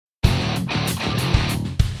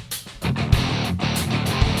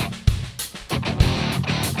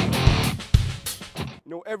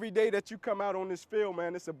You know, every day that you come out on this field,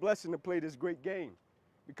 man, it's a blessing to play this great game.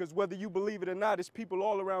 Because whether you believe it or not, it's people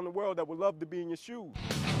all around the world that would love to be in your shoes.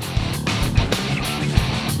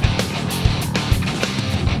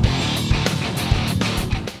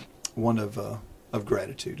 One of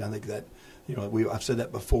gratitude. I think that, you know, I've said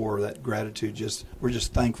that before, that gratitude, we're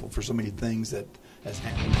just thankful for so many things that has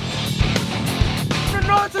happened. From the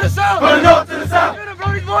north to the south! From the north to the south! From the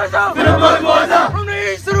Brody boys out! From the Brody boys out! From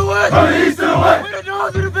the east to the west! From the east to the west! We're the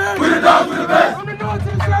dogs to the best! We're the dogs to the best! From the north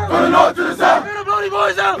to the south! From the north to the south! From the Brody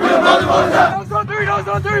boys out! From the Brody boys out! Dogs on three, dogs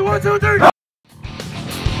on three, 1, 2, 3!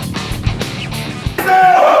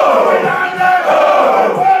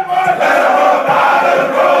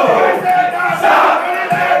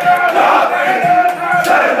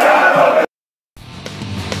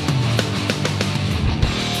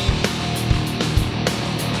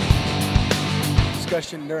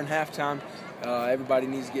 Discussion during halftime. Everybody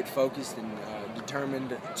needs to get focused and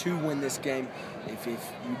determined to win this game. If you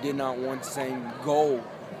did not want the same goal,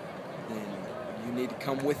 then you need to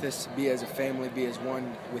come with us, be as a family, be as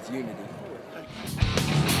one with unity.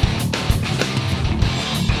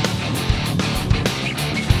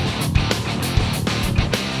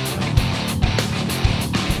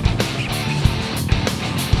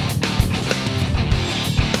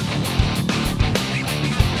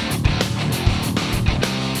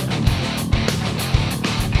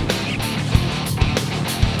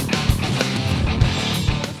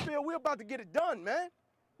 We're about to get it done, man.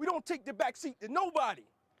 We don't take the back seat to nobody.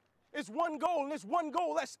 It's one goal, and it's one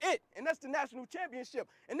goal, that's it. And that's the national championship,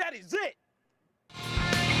 and that is it.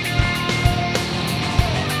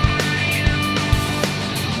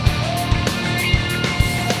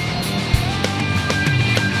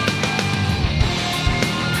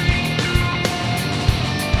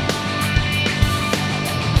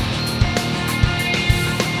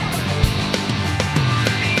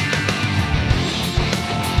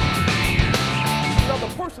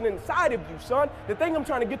 Inside of you, son. The thing I'm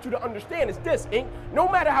trying to get you to understand is this, Ink. No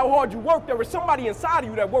matter how hard you work, there is somebody inside of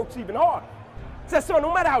you that works even harder. Says, son,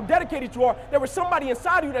 no matter how dedicated you are, there is somebody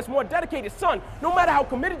inside of you that's more dedicated. Son, no matter how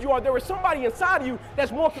committed you are, there is somebody inside of you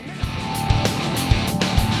that's more committed.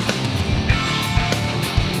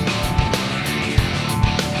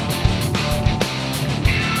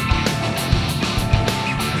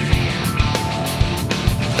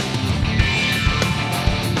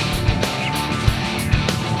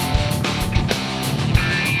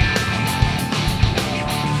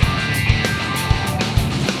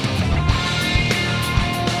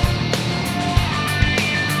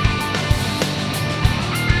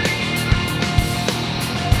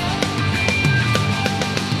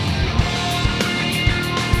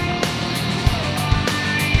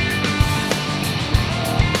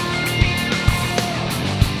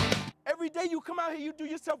 You come out here, you do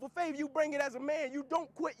yourself a favor, you bring it as a man. You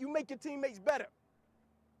don't quit, you make your teammates better.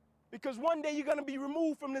 Because one day you're going to be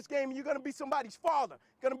removed from this game and you're going to be somebody's father,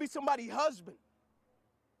 going to be somebody's husband.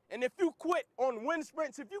 And if you quit on wind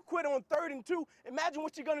sprints, if you quit on 3rd and 2, imagine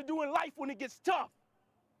what you're going to do in life when it gets tough.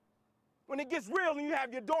 When it gets real and you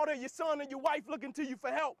have your daughter, your son, and your wife looking to you for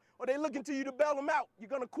help, or they're looking to you to bail them out, you're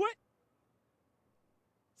going to quit?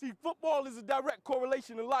 See, football is a direct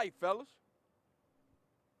correlation to life, fellas.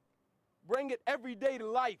 Bring it every day to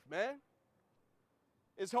life, man.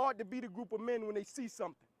 It's hard to beat a group of men when they see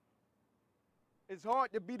something. It's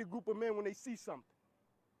hard to beat a group of men when they see something.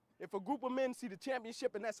 If a group of men see the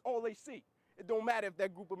championship and that's all they see, it don't matter if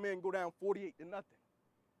that group of men go down 48-0.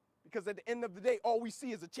 Because at the end of the day, all we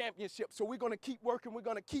see is a championship. So we're going to keep working, we're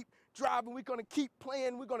going to keep driving, we're going to keep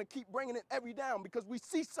playing, we're going to keep bringing it every down because we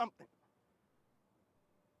see something.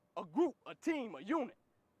 A group, a team, a unit.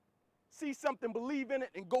 See something, believe in it,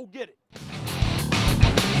 and go get it.